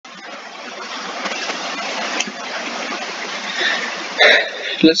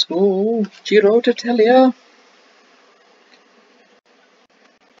Let's go, Giro d'Italia.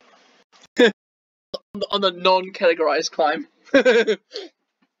 On the non-categorized climb.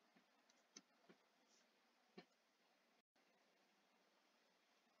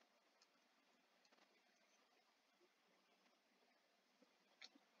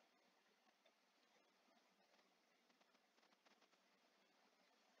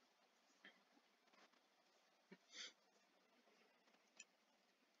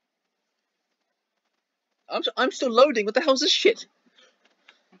 I'm still loading. What the hell's this shit?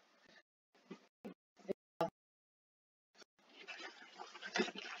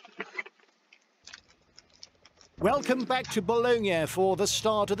 Welcome back to Bologna for the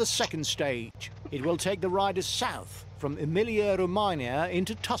start of the second stage. It will take the riders south from Emilia-Romagna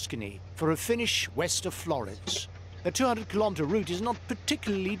into Tuscany for a finish west of Florence. The 200-kilometer route is not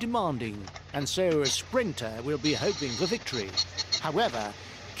particularly demanding, and so a sprinter will be hoping for victory. However,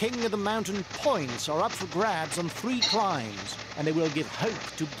 King of the Mountain points are up for grabs on 3 climbs, and they will give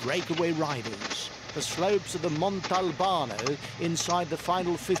hope to breakaway riders. The slopes of the Montalbano inside the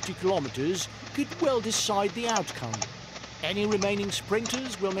final 50 kilometers could well decide the outcome. Any remaining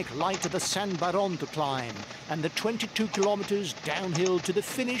sprinters will make light of the San Baron to climb, and the 22 kilometers downhill to the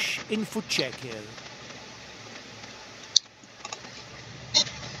finish in Fucecchio.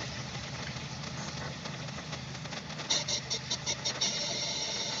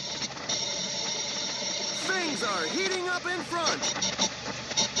 Things are heating up in front.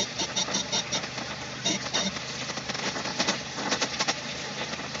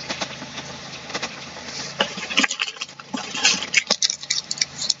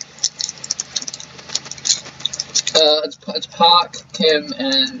 It's Park, Kim,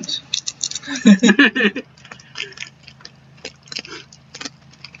 and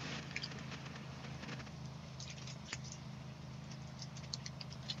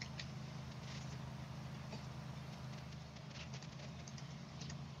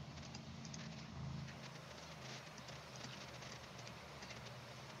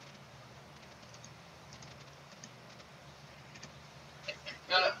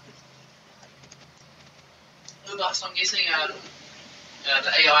Loebas, I'm guessing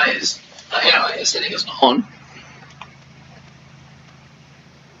the AI setting is not on.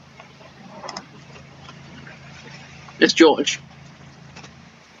 It's George.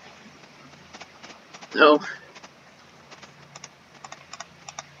 No.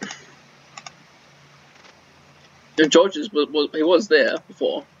 George he was there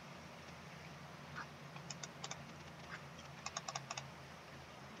before.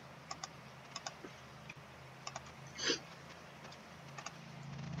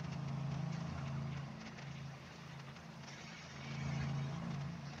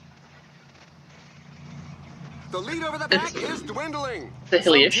 The lead over the pack is dwindling.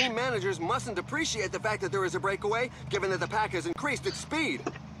 Some team managers mustn't appreciate the fact that there is a breakaway, given that the pack has increased its speed.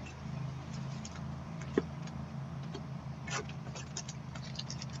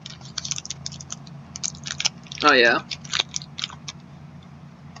 Oh yeah.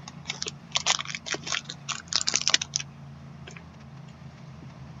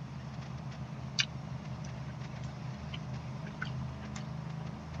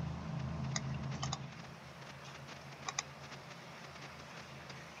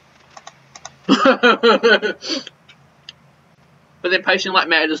 But then pacing like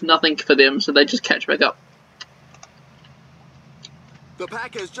mad is nothing for them, so they just catch back up. The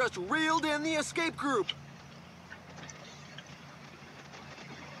pack has just reeled in the escape group.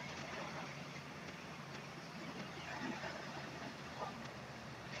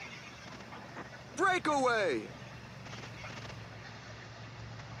 Breakaway.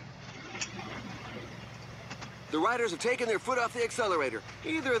 The riders have taken their foot off the accelerator.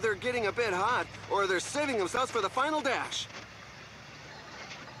 Either they're getting a bit hot, or they're saving themselves for the final dash.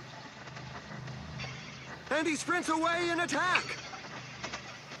 And he sprints away in attack.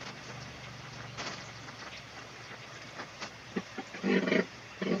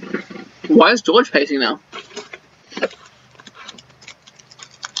 Why is George pacing now?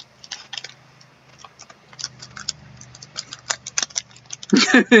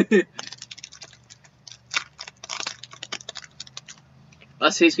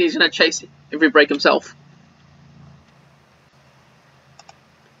 He's gonna chase every break himself.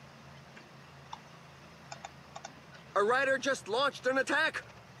 A rider just launched an attack.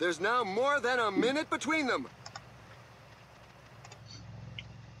 There's now more than a minute between them.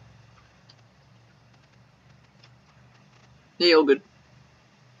 Yeah, all good.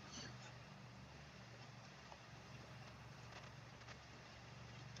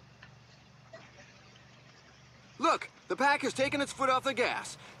 Look, the pack has taken its foot off the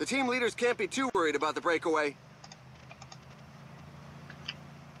gas. The team leaders can't be too worried about the breakaway.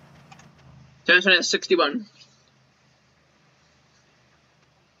 Turns at 61.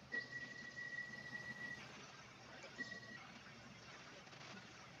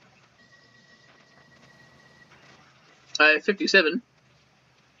 Uh, 57.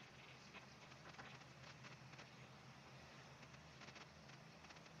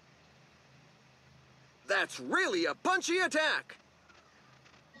 That's really a punchy attack.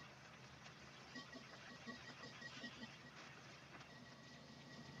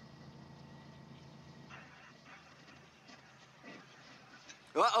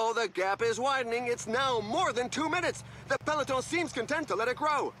 Uh-oh, the gap is widening. It's now more than 2 minutes. The peloton seems content to let it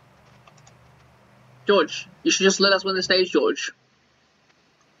grow. George, you should just let us win the stage, George.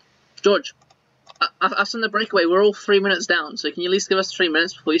 George, us in the breakaway, we're all 3 minutes down, so can you at least give us 3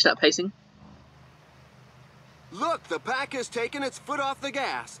 minutes before you start pacing? Look, the pack has taken its foot off the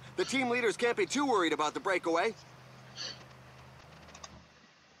gas. The team leaders can't be too worried about the breakaway.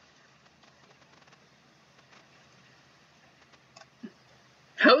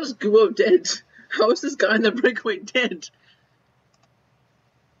 How is Guo dead? How is this guy in the breakaway dead?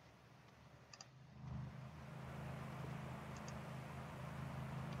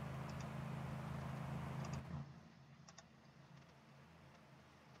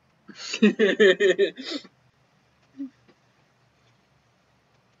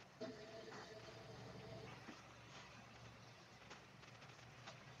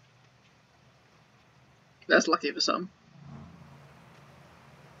 That's lucky for some.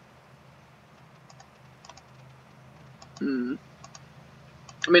 I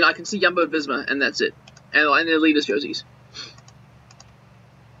mean, I can see Jumbo Visma, and that's it. And their leaders' jerseys.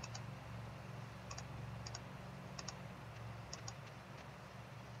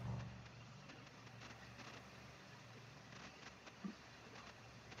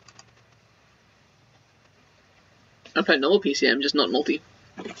 I play normal PCM, just not multi.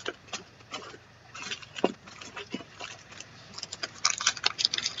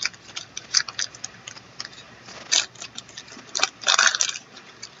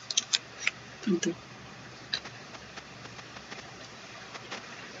 Okay.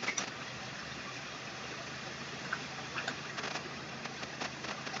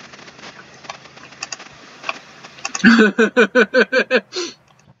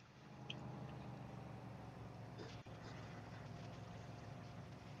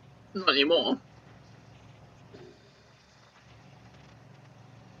 Not anymore.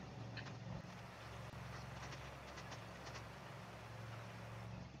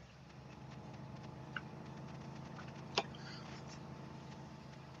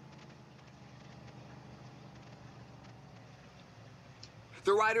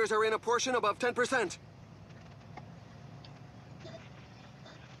 The riders are in a portion above 10%.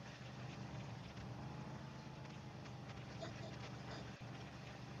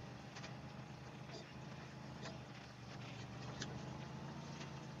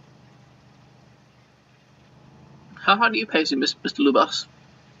 How hard are you pacing, Mr. Loebas?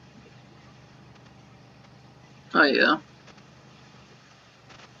 Oh yeah.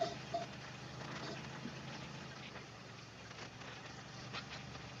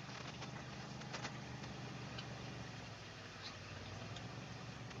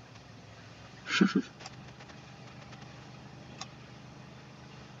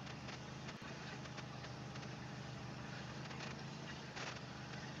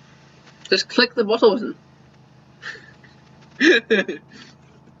 Just click the bottle button.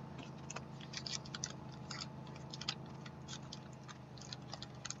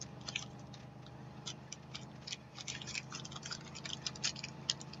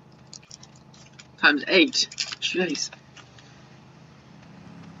 Times 8. Jeez.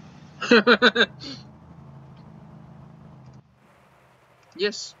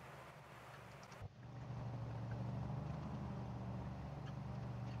 Yes.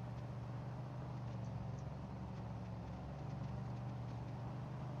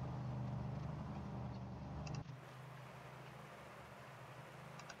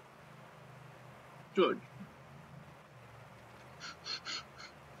 George.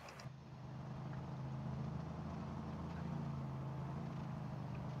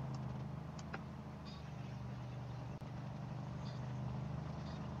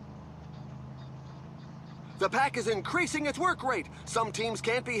 The pack is increasing its work rate. Some teams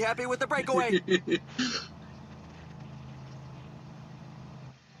can't be happy with the breakaway.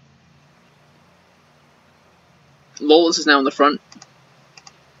 Lawless is now in the front,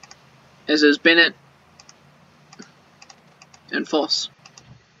 as is Bennett and Foss.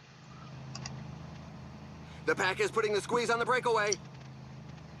 The pack is putting the squeeze on the breakaway.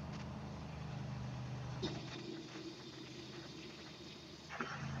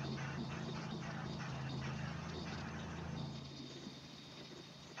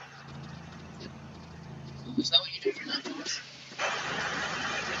 Is that what you do for that, George?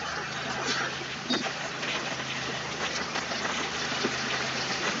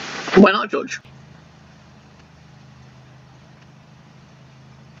 Why not, George?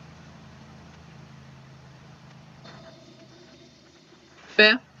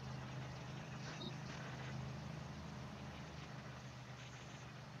 Fair.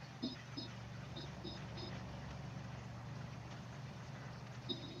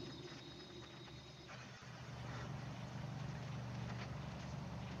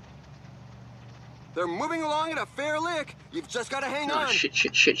 They're moving along at a fair lick. You've just got to hang on.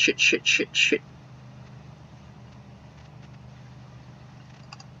 Shit.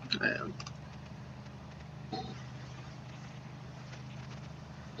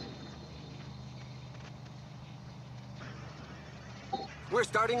 We're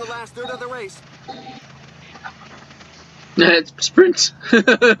starting the last third of the race. It's sprint.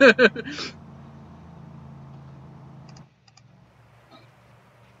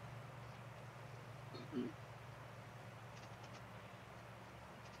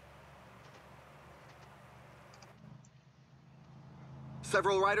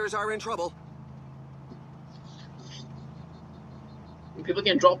 Several riders are in trouble. People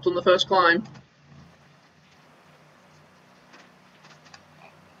getting dropped on the first climb.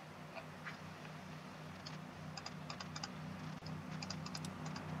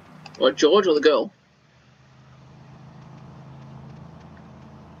 What, George or the girl?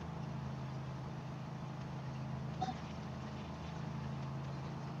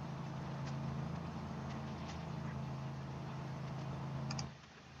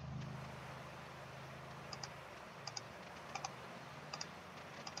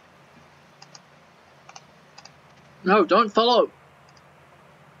 No, don't follow.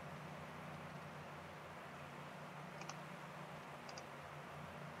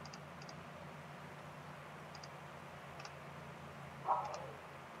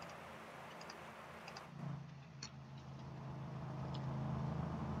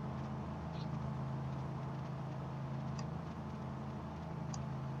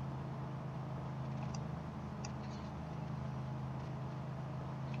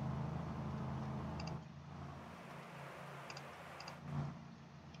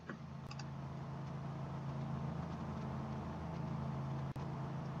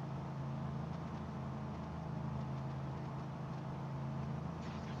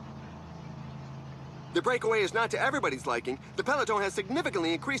 The breakaway is not to everybody's liking. The peloton has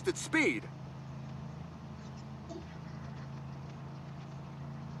significantly increased its speed.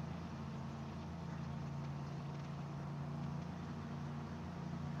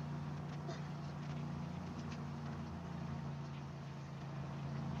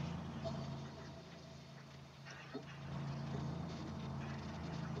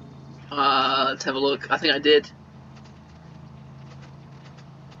 Let's have a look. I think I did.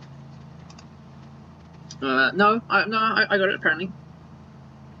 No, I got it apparently.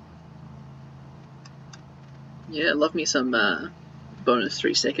 Yeah, love me some bonus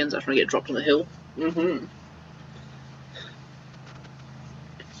 3 seconds after I get dropped on the hill. I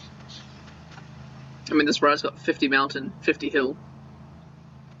mean, this ride's got 50 mountain, 50 hill.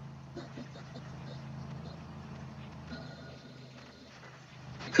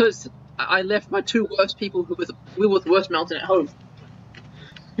 Because I left my two worst people who were with worst mountain at home.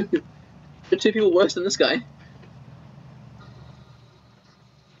 The two people worse than this guy.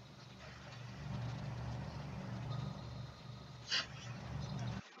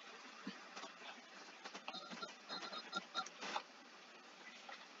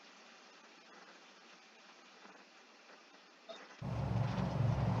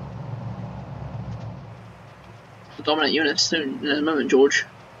 The dominant unit soon in a moment, George.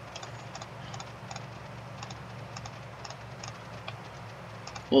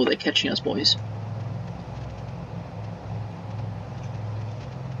 Oh, they're catching us, boys.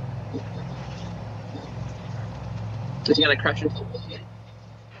 Is he gonna crash into the wall again?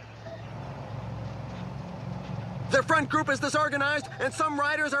 Their front group is disorganized, and some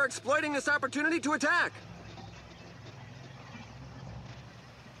riders are exploiting this opportunity to attack.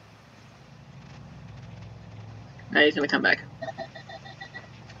 Now he's gonna come back.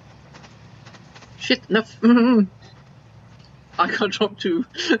 Shit, no. I got dropped too.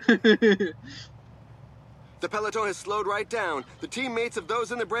 The peloton has slowed right down. The teammates of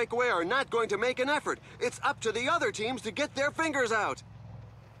those in the breakaway are not going to make an effort. It's up to the other teams to get their fingers out.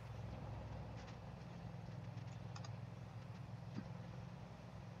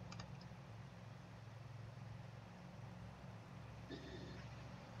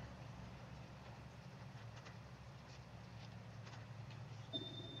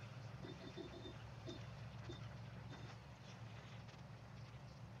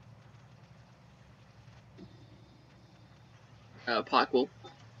 Park will.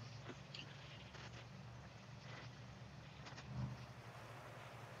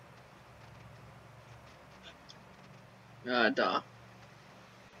 Duh.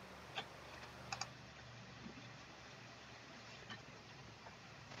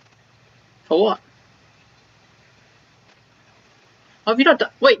 For what? Oh, have you not done?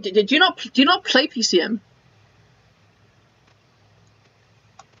 Wait, did you not? Do you not play PCM?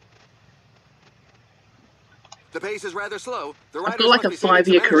 The pace is rather slow. The I've riders got like a must be saving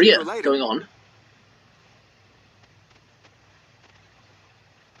 5-year some energy career for later. going on.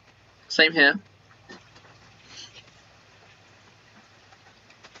 Same here.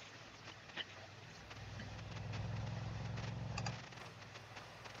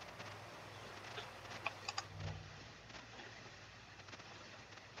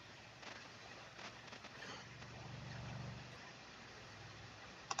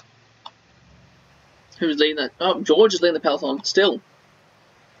 Who's leading that? Oh, George is leading the peloton still.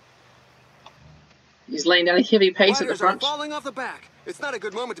 He's laying down a heavy pace at the Riders are front. falling off the back. It's not a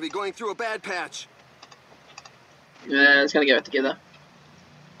good moment to be going through a bad patch. Yeah, it's gonna get it together.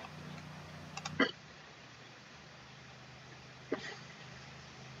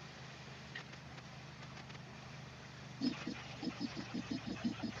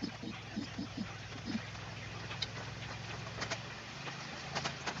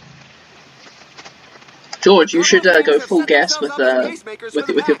 George, you should go full gas with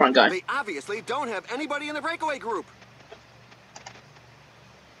your front guy. They obviously don't have anybody in the breakaway group.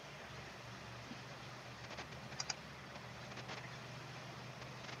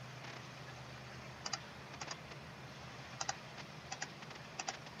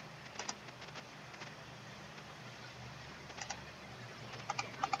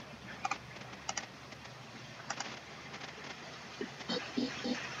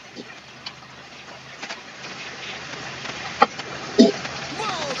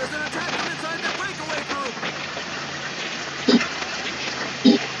 Whoa, there's an attack from inside the breakaway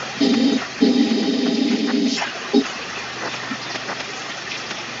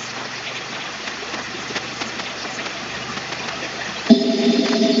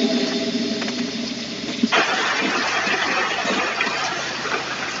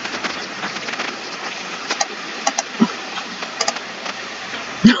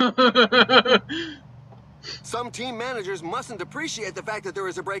Yeah, Some team managers mustn't appreciate the fact that there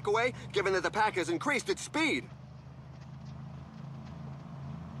is a breakaway, given that the pack has increased its speed.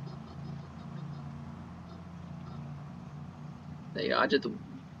 there you go. I did the.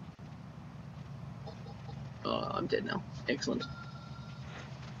 Oh, I'm dead now. Excellent.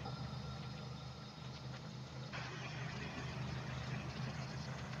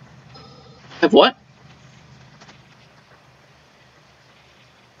 Have what?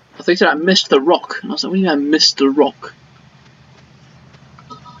 I thought you said I missed the rock. And I was like, what do you mean I missed the rock?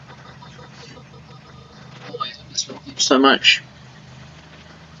 So much.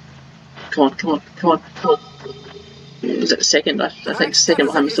 Come on, come on, come on, come on. Is that second? I think second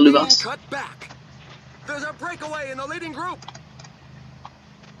behind Mr. Loebas. Cut back. There's a breakaway in the leading group.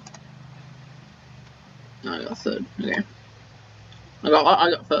 No, I got third. Okay. I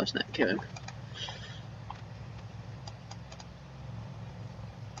got first now, Kevin.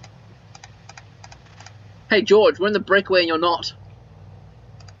 Hey George, we're in the breakaway and you're not.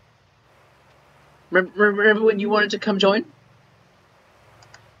 Remember when you wanted to come join?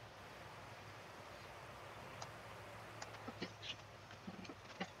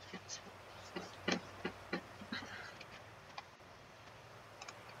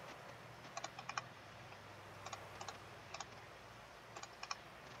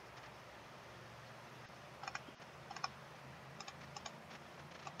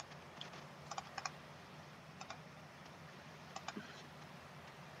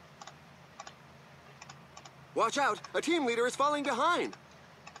 Watch out, a team leader is falling behind.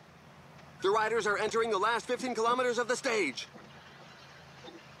 The riders are entering the last 15 kilometers of the stage.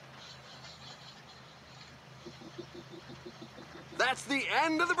 That's the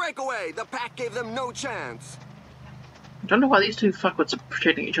end of the breakaway. The pack gave them no chance. I don't know why these two fuckwits are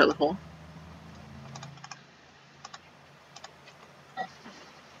protecting each other for.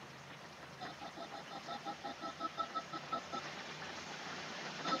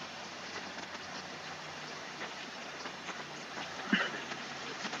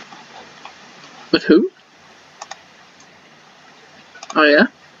 With who? Oh yeah?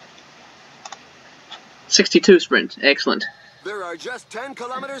 62 sprint. Excellent. There are just 10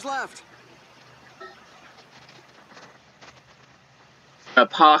 kilometers left. A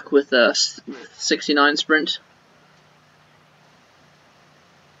Park with a 69 sprint.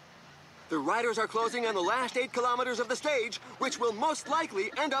 The riders are closing on the last 8 kilometers of the stage, which will most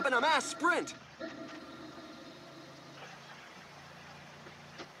likely end up in a mass sprint.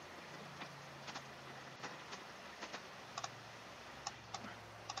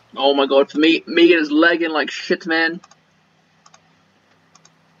 Oh my god, for me, Megan is lagging like shit, man.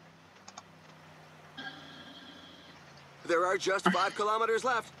 There are just 5 kilometers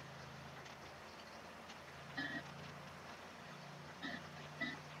left.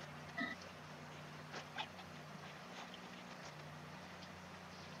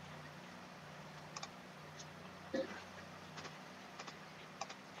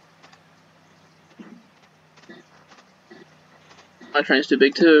 My train's too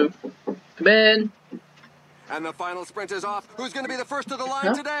big too. Come in. And the final sprint is off. Who's going to be the first to the line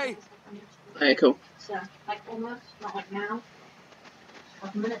Huh? today? Okay, cool. Like almost, not like now.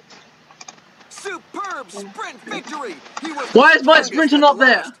 Like a minute. Superb sprint victory! He was Why the is my strongest sprinter at not the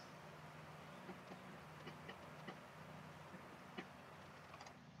there? last.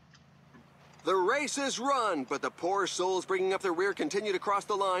 The race is run, but the poor souls bringing up the rear continue to cross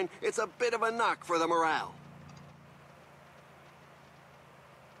the line. It's a bit of a knock for the morale.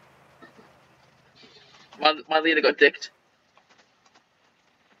 My leader got dicked.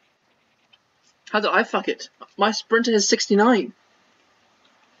 How did I fuck it? My sprinter has 69.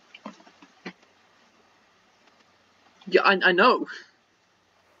 Yeah, I know.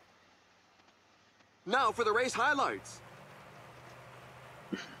 Now for the race highlights.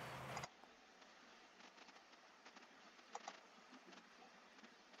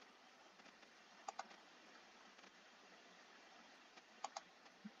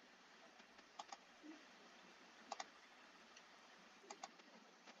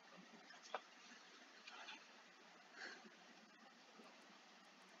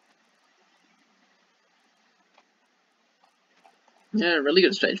 Yeah, really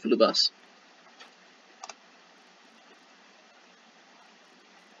good stage for Loebas.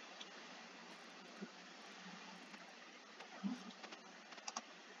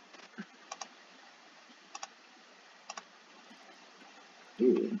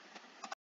 Ooh.